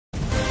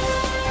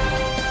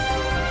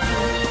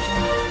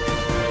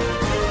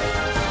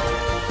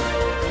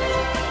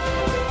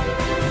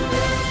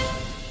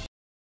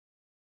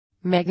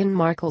Meghan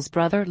Markle's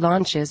brother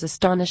launches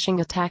astonishing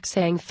attack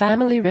saying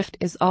family rift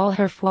is all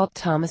her fault.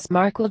 Thomas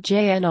Markle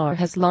Jr.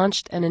 has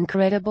launched an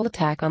incredible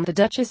attack on the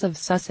Duchess of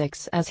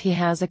Sussex as he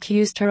has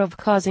accused her of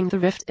causing the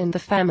rift in the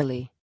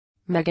family.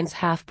 Meghan's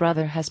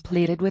half-brother has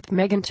pleaded with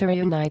Meghan to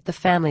reunite the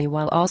family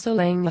while also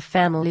laying the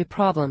family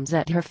problems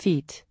at her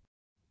feet.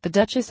 The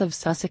Duchess of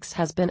Sussex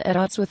has been at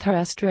odds with her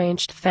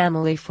estranged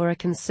family for a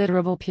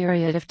considerable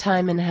period of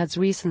time and has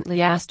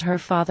recently asked her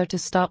father to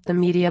stop the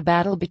media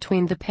battle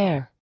between the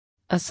pair.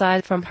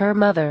 Aside from her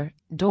mother,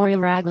 Doria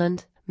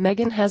Ragland,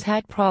 Meghan has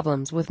had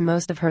problems with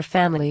most of her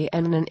family,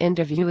 and in an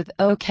interview with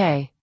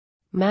OK!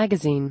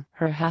 magazine,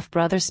 her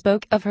half-brother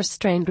spoke of her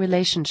strained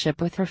relationship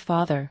with her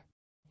father.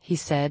 He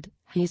said,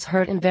 "He's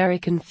hurt and very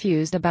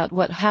confused about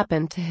what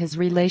happened to his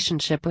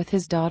relationship with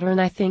his daughter, and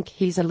I think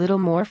he's a little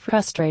more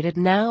frustrated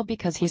now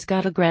because he's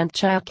got a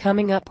grandchild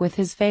coming up with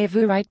his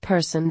favorite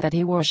person that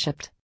he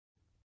worshipped.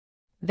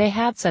 They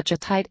had such a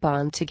tight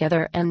bond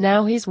together, and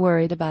now he's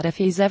worried about if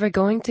he's ever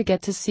going to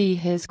get to see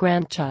his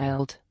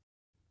grandchild.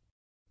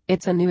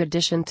 It's a new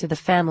addition to the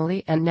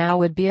family, and now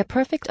would be a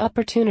perfect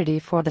opportunity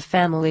for the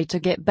family to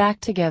get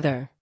back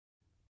together."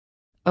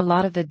 A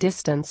lot of the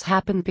distance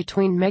happened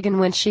between Meghan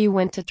when she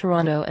went to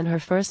Toronto and her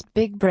first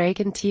big break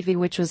in TV,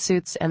 which was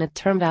Suits, and it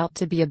turned out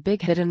to be a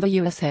big hit in the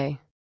USA.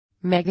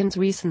 Meghan's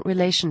recent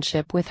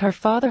relationship with her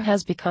father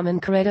has become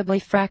incredibly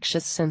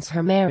fractious since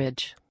her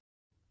marriage.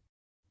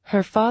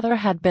 Her father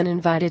had been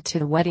invited to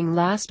the wedding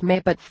last May,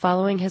 but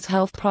following his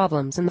health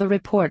problems and the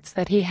reports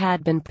that he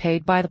had been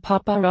paid by the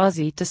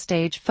paparazzi to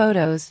stage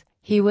photos,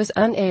 he was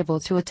unable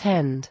to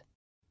attend.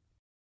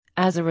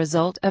 As a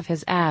result of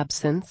his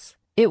absence,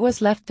 it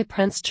was left to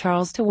Prince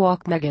Charles to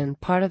walk Meghan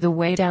part of the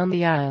way down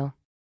the aisle.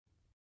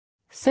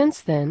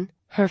 Since then,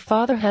 her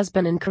father has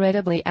been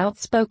incredibly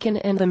outspoken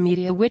in the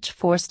media, which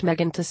forced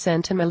Meghan to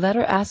send him a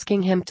letter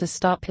asking him to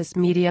stop his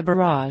media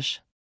barrage.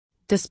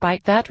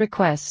 Despite that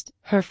request,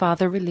 her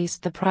father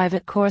released the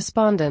private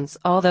correspondence,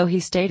 although he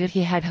stated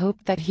he had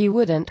hoped that he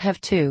wouldn't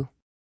have to.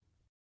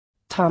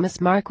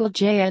 Thomas Markle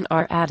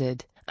Jr.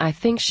 added, "I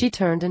think she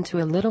turned into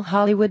a little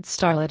Hollywood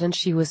starlet and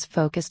she was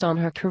focused on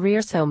her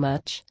career so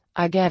much.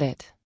 I get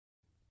it.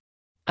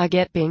 I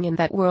get being in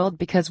that world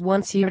because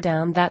once you're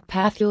down that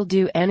path you'll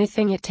do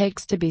anything it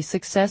takes to be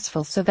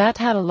successful, so that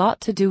had a lot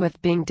to do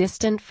with being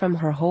distant from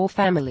her whole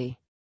family.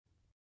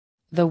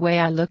 The way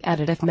I look at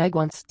it, if Meg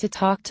wants to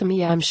talk to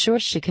me, I'm sure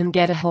she can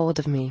get a hold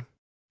of me."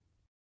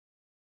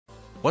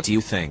 What do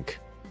you think?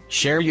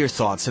 Share your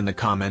thoughts in the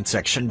comment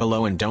section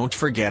below, and don't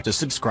forget to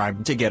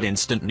subscribe to get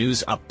instant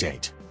news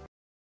update.